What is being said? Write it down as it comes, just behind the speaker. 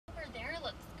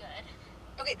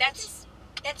Okay,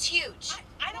 that's huge.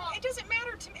 I don't. It doesn't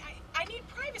matter to me. I need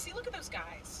privacy. Look at those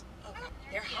guys. Okay.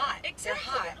 They're hot. Exactly.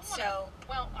 They're hot. So.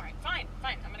 Well, all right, fine.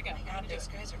 I'm gonna go. Oh my God, those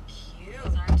guys are cute.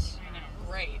 I know.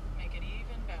 Great. Make it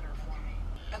even better for me.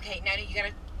 Okay, now you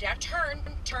gotta turn.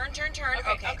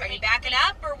 Okay. Okay. Are you backing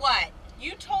up or what?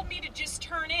 You told me to just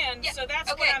turn in, Yeah. so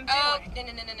that's okay. what I'm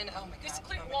doing. No. Oh my God. This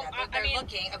clear. Oh my Well, God. I They're mean,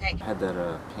 looking. Okay. I had that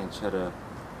pancetta,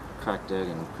 cracked egg,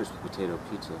 and crispy potato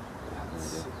pizza.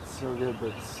 It's so good,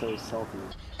 but so salty.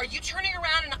 Are you turning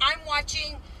around and I'm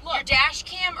watching your Look. dash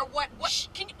cam or what? What? Shh,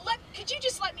 could you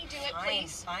just let me do it,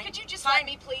 please? Fine. Could you just Fine. let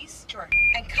me, please? Sure.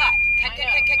 And cut.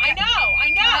 I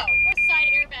know. Or side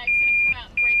airbag's gonna come out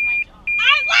and break my jaw.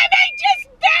 Let me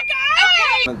just back up!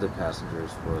 Okay. One of the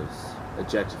passengers was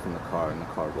ejected from the car, and the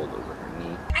car rolled over her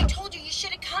knee. I told you should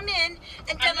have come in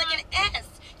and done like an S.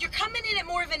 You're coming in at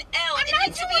more of an L. I'm it not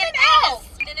needs to doing be an an S.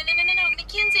 No,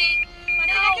 Mackenzie. I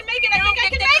think I can make it. I think I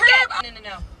can the make it. curb.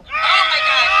 No. Oh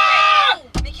my God.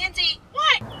 Okay. Mackenzie.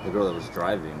 What? The girl that was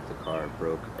driving the car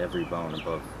broke every bone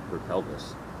above her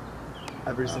pelvis.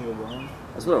 Every single bone.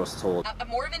 That's what I was told.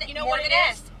 More of an You know more what of it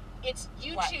an is? S. It's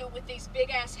you What? two with these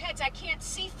big ass heads. I can't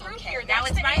see through Okay. here. Now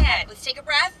That's it's the my name. head. Let's take a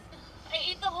breath. I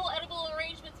ate the whole edible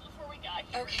arrangements before we got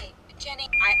here. Okay, Jenny.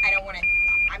 I don't want to.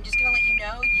 I'm just gonna let you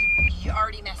know you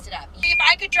already messed it up. If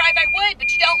I could drive, I would,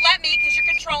 but you don't let me because you're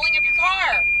controlling of your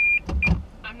car.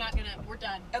 I'm not gonna. We're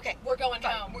done. Okay. We're going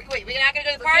Fine. home. Wait, we're not gonna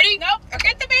go to the party? Nope. Okay.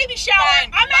 Get the baby shower.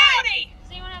 Fine. I'm outie.